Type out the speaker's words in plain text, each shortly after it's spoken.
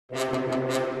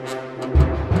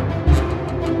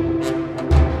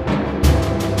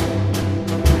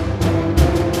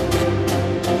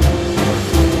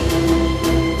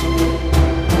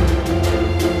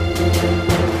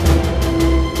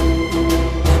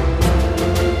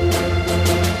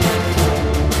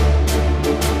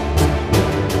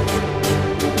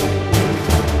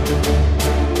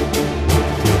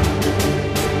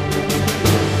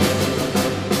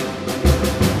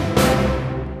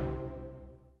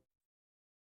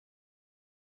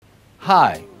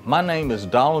Hi, my name is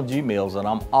Donald G. Mills and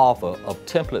I'm author of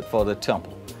Template for the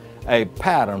Temple, a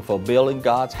pattern for building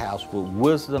God's house with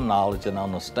wisdom, knowledge, and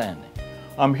understanding.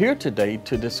 I'm here today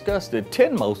to discuss the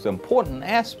 10 most important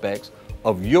aspects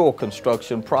of your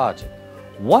construction project.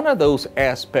 One of those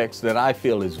aspects that I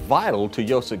feel is vital to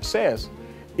your success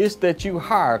is that you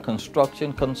hire a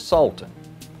construction consultant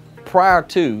prior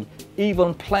to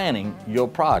even planning your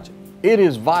project. It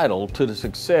is vital to the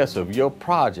success of your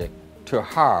project to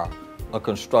hire a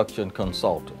construction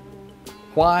consultant.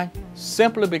 Why?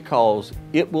 Simply because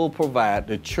it will provide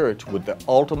the church with the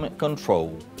ultimate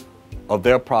control of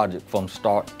their project from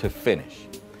start to finish.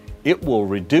 It will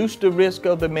reduce the risk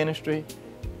of the ministry,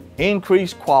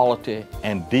 increase quality,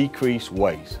 and decrease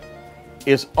waste.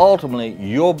 It's ultimately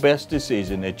your best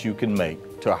decision that you can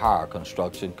make to hire a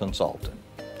construction consultant,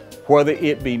 whether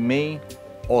it be me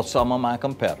or some of my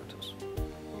competitors.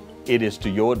 It is to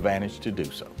your advantage to do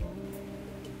so.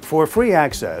 For free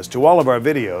access to all of our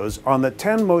videos on the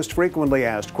 10 most frequently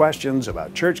asked questions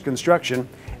about church construction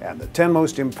and the 10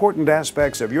 most important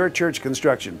aspects of your church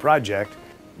construction project,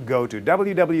 go to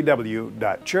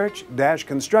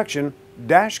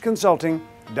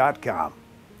www.church-construction-consulting.com.